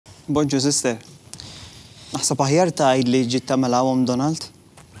Bonġu, sister. Naħseb aħjar tgħid li ġiet tagħmel hawn Donald?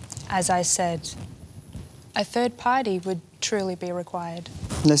 As I said, a third party would truly be required.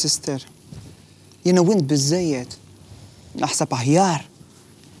 Le, sister. Jiena wint biżżejjed. Naħseb aħjar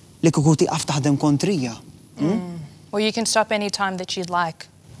li kieku tieqaf taħdem kontrija. Well, you can stop any time that you'd like.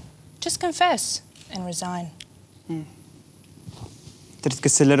 Just confess and resign. Trid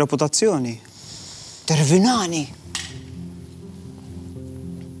tkisser li reputazzjoni. Tervinani.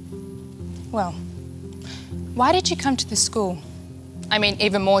 Well, why did you come to this school? I mean,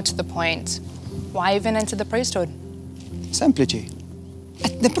 even more to the point, why even enter the priesthood? Sempliċi.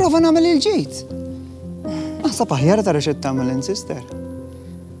 Qed nipprova nagħmel il-ġid. Naħseb aħjar tara x'qed tagħmel sister.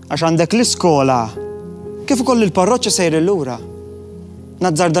 Għax għandek l-iskola. Kif ukoll il-parroċċa sejri lura.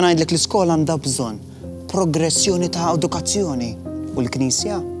 Nazzar dan ngħidlek l-iskola għandha bżonn progressjoni ta' edukazzjoni u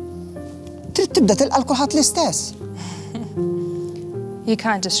l-Knisja trid tibda tilqa' kulħadd l-istess. You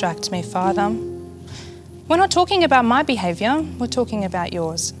can't distract me, Father. We're not talking about my behavior, we're talking about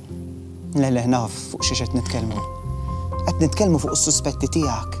yours. Le, naf fuq xi qed nitkellmu. Qed nitkellmu fuq is-suspetti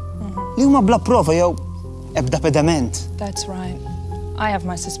tiegħek. Li huma bla prova jew ebda pedament. That's right. I have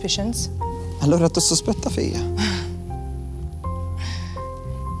my suspicions. Allura tissuspetta fija.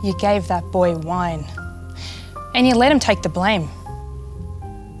 You gave that boy wine. And you let him take the blame.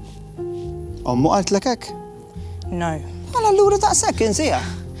 Ommu qaltlek hekk? No. Allura daqshekk insejja.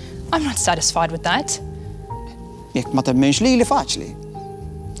 I'm not satisfied with that. Jekk ma temmenx li faċli.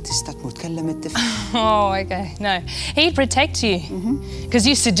 Tista' tmur tkellem it-tifel. Oh, okay. No. He'd protect you. Because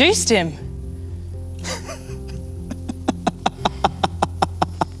you seduced him.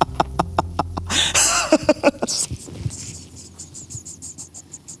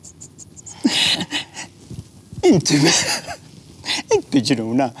 Inti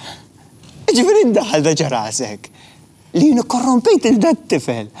ġruna. Ġifieri ddaħħal da ġarasek. Li jiena korrompejt il-dat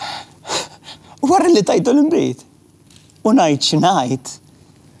tifel. Wara li tajtu l-imbrit. U ngħid x'ngħid.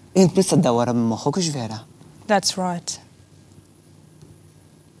 Int bissa ddawwara minn moħħok hux vera. That's right.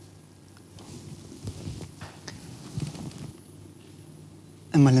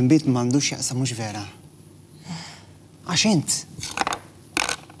 Imma l-imbit m'għandux jaqsam mhux vera. Għax int.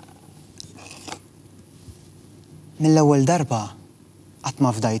 Mill-ewwel darba qatt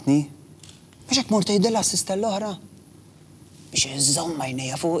ma fdajtni. Biex hekk mort tgħidilha s-sista l-oħra. Biex iżżomm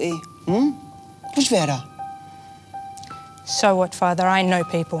għajnejha fuqi. Mhux vera. So what, Father? I know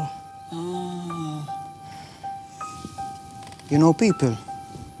people. You know people?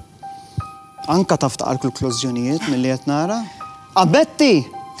 Anka taf taqal kull klożjonijiet milli qed nara?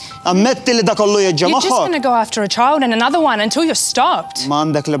 Ammetti li da kollu jeġġa You're just moħħok. going to go after a child and another one until you're stopped.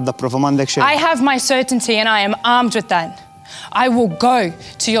 M'għandek l-ebda prova, m'għandek xejn. I have my certainty and I am armed with that. I will go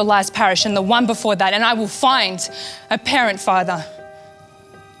to your last parish and the one before that and I will find a parent, Father.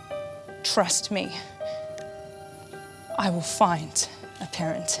 Trust me. I will find a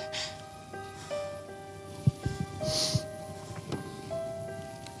parent.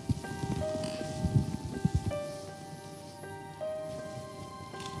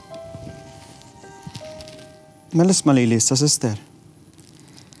 Mela isma' lili issa, sister.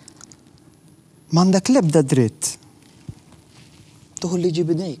 M'għandek l-ebda dritt. Tuħu liġi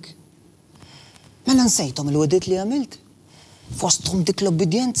bidejk. Mela nsejthom il-wediet li għamilt. Fosthom dik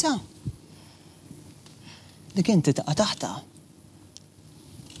l-obbedjenza. Dik inti taqa' taħta.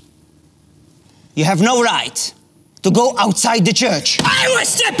 You have no right to go outside the church. I will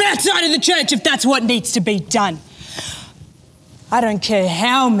step outside of the church if that's what needs to be done. I don't care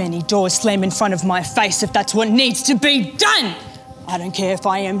how many doors slam in front of my face if that's what needs to be done. I don't care if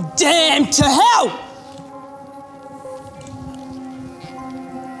I am damned to hell.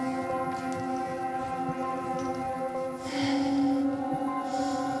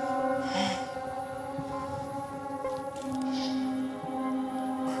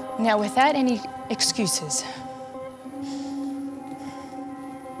 Now, without any excuses,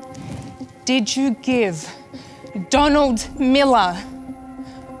 did you give Donald Miller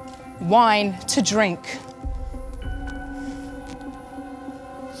wine to drink?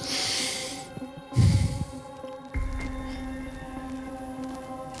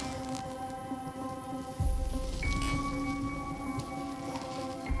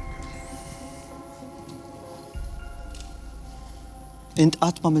 Int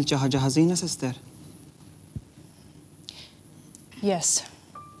qatt m'għamilt xi ħaġa ħażina, sister? Yes.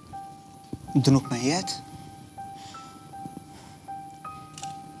 Dnub mejjed?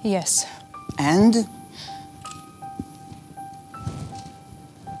 Yes. And?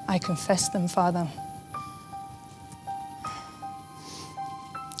 I confess them, Father.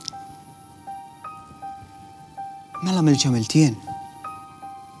 Mela għamilt x'għamilt jien.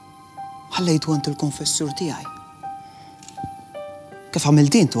 ħallejtu għand il-konfessur tiegħi. Kif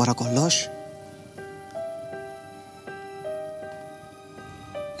għamilt int wara kollox?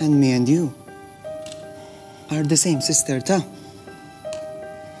 And me and you are the same sister, ta'